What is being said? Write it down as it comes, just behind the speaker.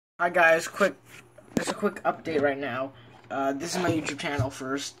Hi guys, just a quick update right now. This is my YouTube channel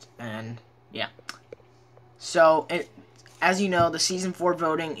first, and yeah. So, as you know, the Season 4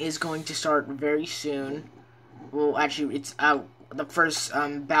 voting is going to start very soon. Well, actually, it's out. The first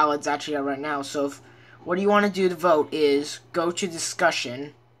ballot's actually out right now. So, what you want to do to vote is go to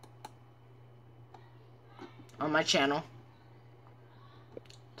discussion on my channel.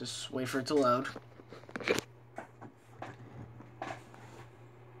 Just wait for it to load.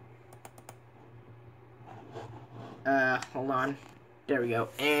 Hold on. There we go.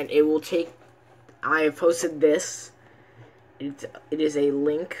 And it will take... I have posted this. It is a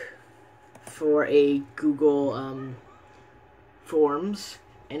link for a Google Forms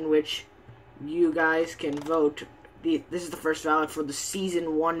in which you guys can vote. This is the first ballot for the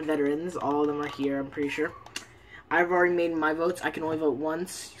Season 1 veterans. All of them are here, I'm pretty sure. I've already made my votes. I can only vote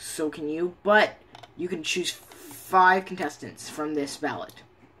once, so can you. But you can choose 5 contestants from this ballot.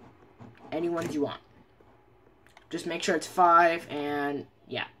 Any ones you want. Just make sure it's 5, and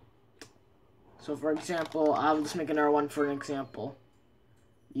yeah. So, for example, I'll just make another one for an example.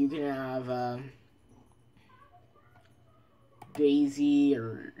 You can have Daisy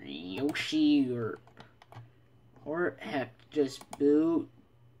or Yoshi or heck, just Boo,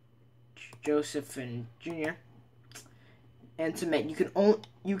 Joseph, and Junior. And submit.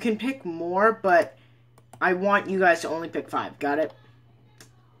 You can pick more, but I want you guys to only pick 5. Got it?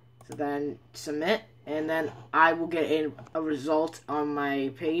 So then submit, and then I will get a result on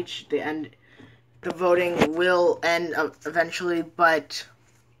my page. The voting will end eventually, but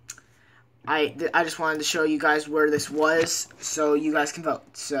I just wanted to show you guys where this was so you guys can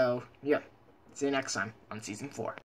vote. So, yeah. See you next time on Season 4.